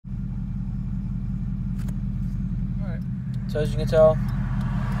So as you can tell,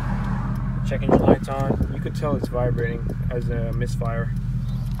 check engine light's on. You could tell it's vibrating as a misfire.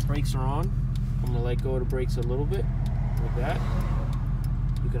 Brakes are on. I'm gonna let go of the brakes a little bit. Like that.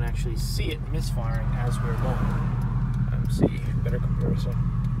 You can actually see it misfiring as we're going. Let's see, better comparison.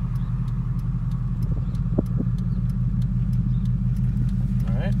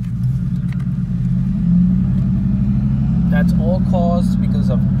 Alright. That's all caused because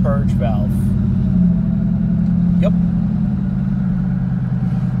of purge valve. Yep.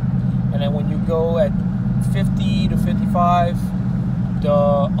 And then when you go at 50 to 55,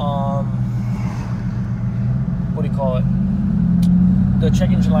 the what do you call it? The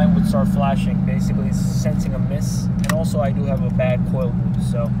check engine light would start flashing, basically sensing a miss. And also I do have a bad coil move,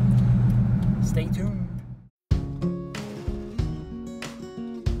 so stay tuned.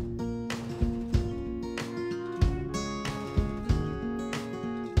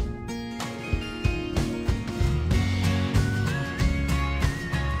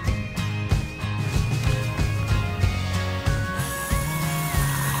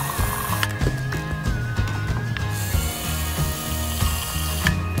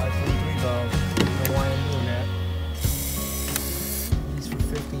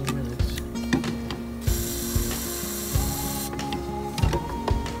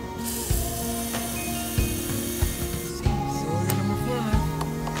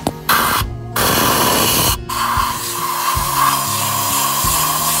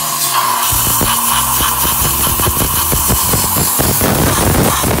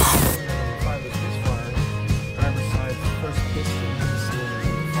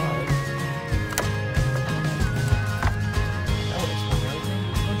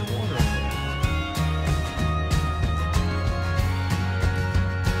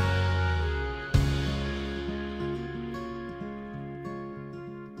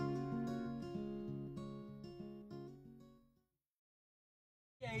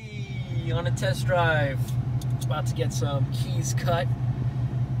 Yay, on a test drive. About to get some keys cut,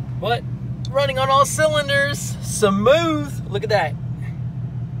 but running on all cylinders. Smooth. Look at that.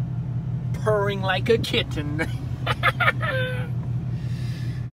 Purring like a kitten.